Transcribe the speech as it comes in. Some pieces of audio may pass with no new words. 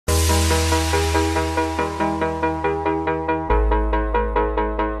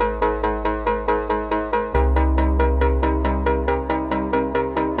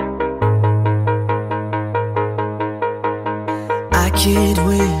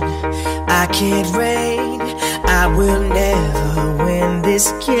I can't reign, I will never win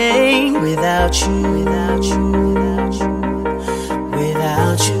this game without you, without you, without you,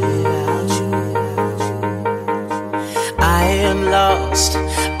 without you, without you. I am lost,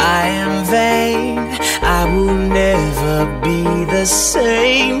 I am vain, I will never be the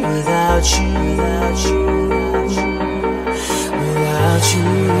same without you, without you, without you,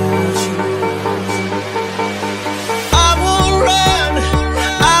 without you. I won't run,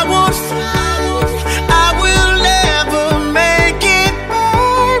 I won't fight, I will never make it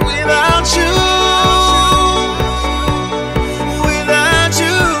right without you, without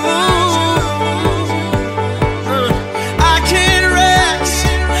you. I can't rest,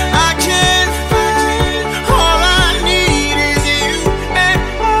 I can't fight, all I need is you and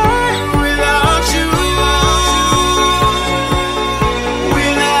I without you,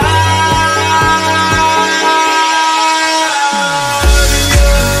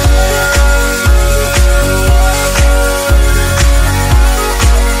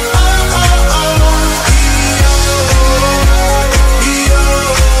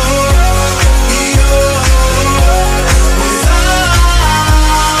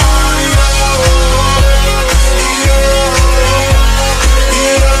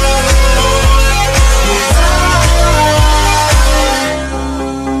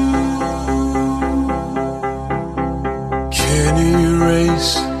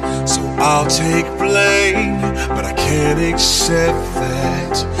 erase, so I'll take blame, but I can't accept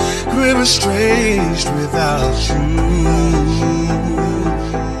that we're estranged without you,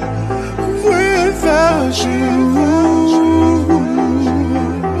 without you.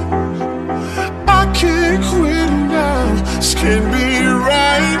 I can't quit now, this can't be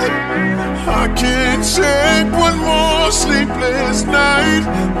right. I can't take one more sleepless night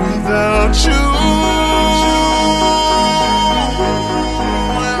without you.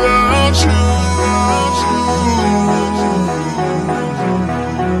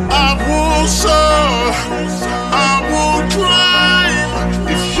 I won't soar, I won't climb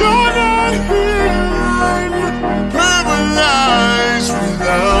if you're not here. I'm paralyzed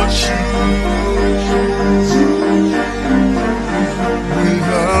without you,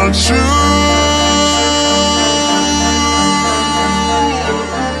 without you.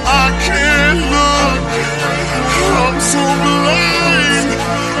 I can't look, I'm so blind.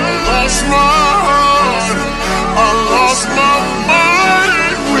 I lost my heart, I lost my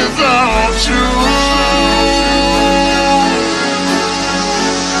mind without you,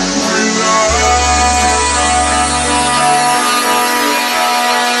 without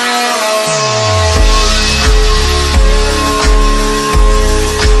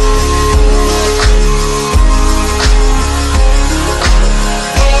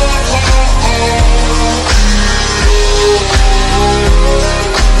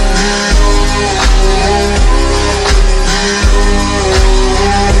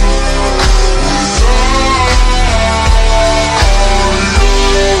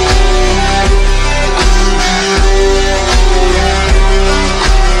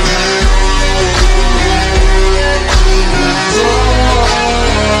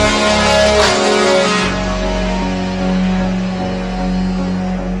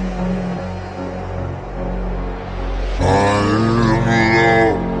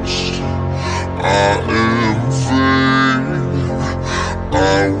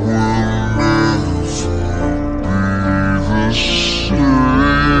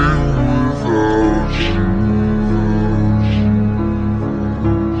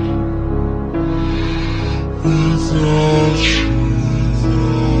you.